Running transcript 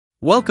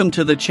Welcome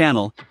to the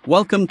channel,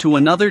 welcome to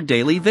another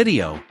daily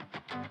video.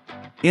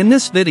 In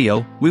this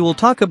video, we will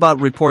talk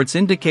about reports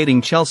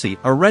indicating Chelsea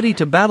are ready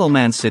to battle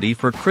Man City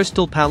for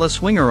Crystal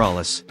Palace winger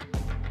Olise.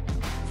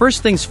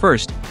 First things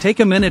first, take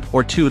a minute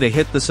or two to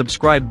hit the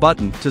subscribe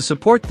button to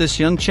support this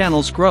young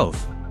channel's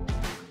growth.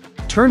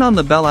 Turn on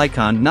the bell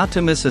icon not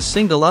to miss a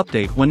single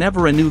update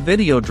whenever a new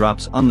video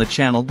drops on the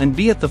channel and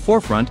be at the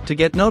forefront to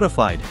get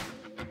notified.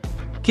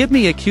 Give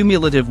me a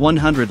cumulative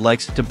 100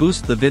 likes to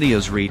boost the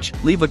video's reach,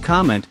 leave a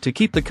comment to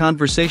keep the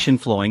conversation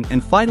flowing,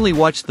 and finally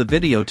watch the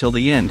video till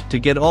the end to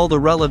get all the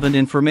relevant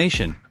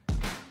information.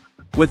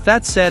 With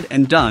that said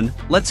and done,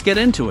 let's get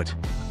into it.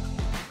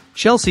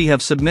 Chelsea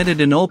have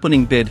submitted an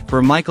opening bid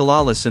for Michael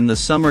Olise in the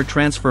summer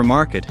transfer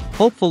market,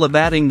 hopeful of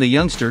adding the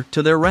youngster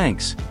to their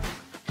ranks.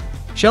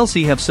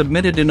 Chelsea have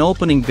submitted an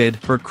opening bid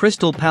for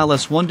Crystal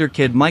Palace wonder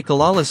kid Michael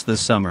Olise this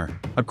summer,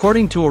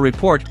 according to a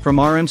report from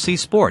RMC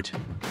Sport.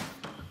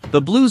 The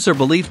Blues are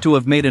believed to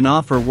have made an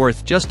offer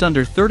worth just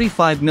under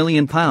 £35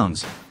 million,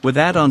 with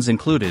add-ons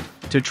included,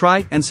 to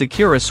try and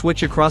secure a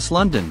switch across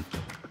London.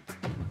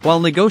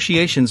 While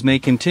negotiations may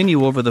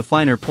continue over the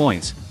finer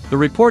points, the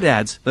report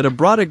adds that a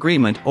broad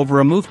agreement over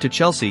a move to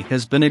Chelsea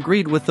has been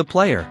agreed with the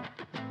player.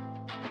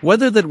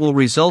 Whether that will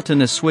result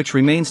in a switch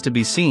remains to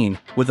be seen,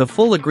 with a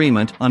full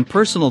agreement on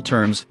personal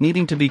terms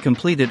needing to be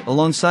completed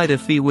alongside a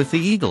fee with the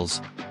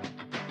Eagles.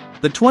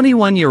 The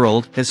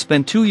 21-year-old has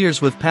spent 2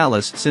 years with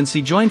Palace since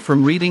he joined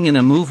from Reading in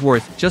a move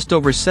worth just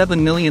over £7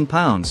 million,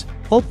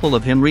 hopeful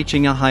of him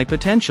reaching a high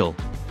potential.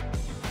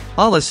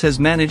 Olise has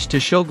managed to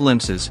show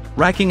glimpses,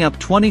 racking up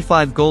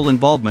 25 goal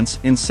involvements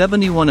in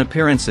 71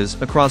 appearances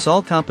across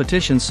all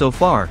competitions so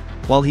far,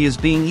 while he is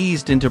being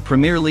eased into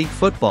Premier League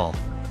football.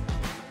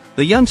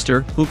 The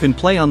youngster, who can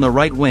play on the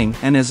right wing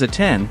and as a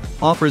 10,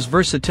 offers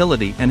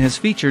versatility and has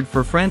featured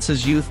for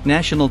France's youth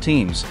national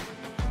teams.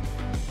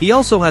 He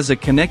also has a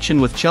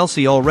connection with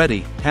Chelsea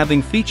already,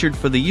 having featured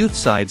for the youth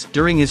sides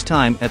during his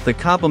time at the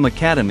Cobham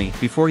Academy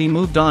before he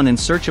moved on in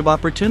search of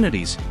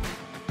opportunities.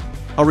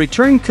 A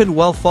return could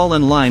well fall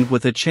in line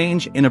with a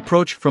change in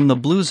approach from the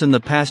Blues in the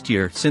past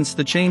year since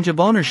the change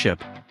of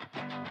ownership.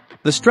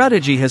 The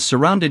strategy has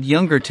surrounded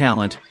younger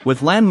talent,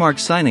 with landmark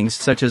signings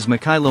such as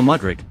Mykhailo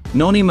Mudryk,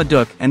 Noni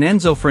Madueke and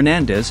Enzo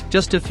Fernandez,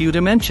 just a few to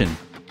mention.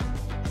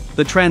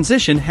 The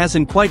transition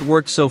hasn't quite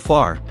worked so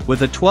far,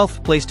 with a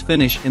 12th placed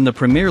finish in the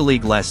Premier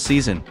League last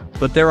season,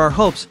 but there are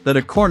hopes that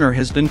a corner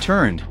has been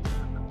turned.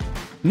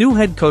 New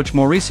head coach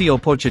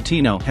Mauricio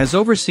Pochettino has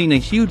overseen a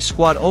huge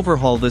squad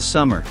overhaul this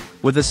summer,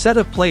 with a set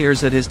of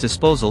players at his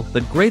disposal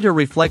that greater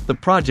reflect the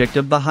project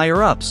of the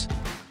higher-ups.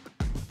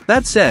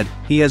 That said,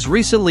 he has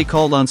recently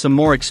called on some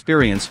more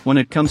experience when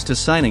it comes to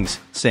signings,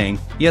 saying,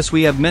 "Yes,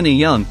 we have many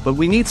young, but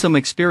we need some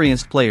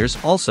experienced players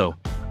also.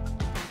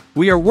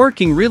 We are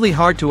working really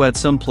hard to add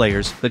some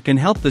players that can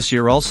help this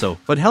year also,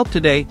 but help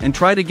today and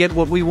try to get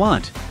what we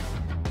want."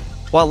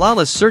 While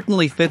Olise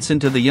certainly fits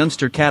into the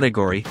youngster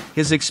category,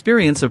 his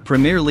experience of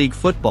Premier League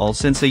football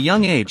since a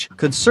young age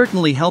could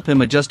certainly help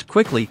him adjust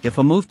quickly if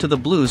a move to the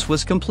Blues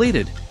was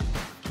completed.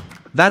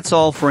 That's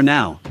all for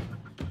now.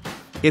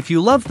 If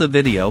you loved the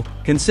video,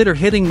 consider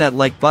hitting that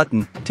like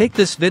button. Take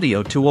this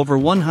video to over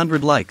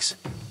 100 likes.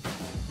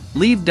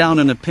 Leave down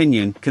an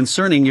opinion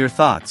concerning your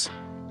thoughts.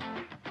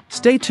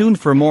 Stay tuned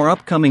for more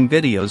upcoming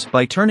videos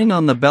by turning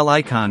on the bell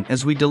icon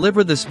as we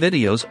deliver these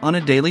videos on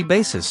a daily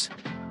basis.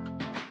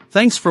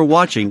 Thanks for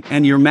watching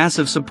and your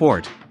massive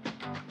support.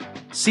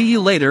 See you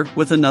later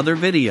with another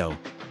video.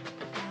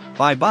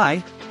 Bye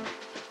bye.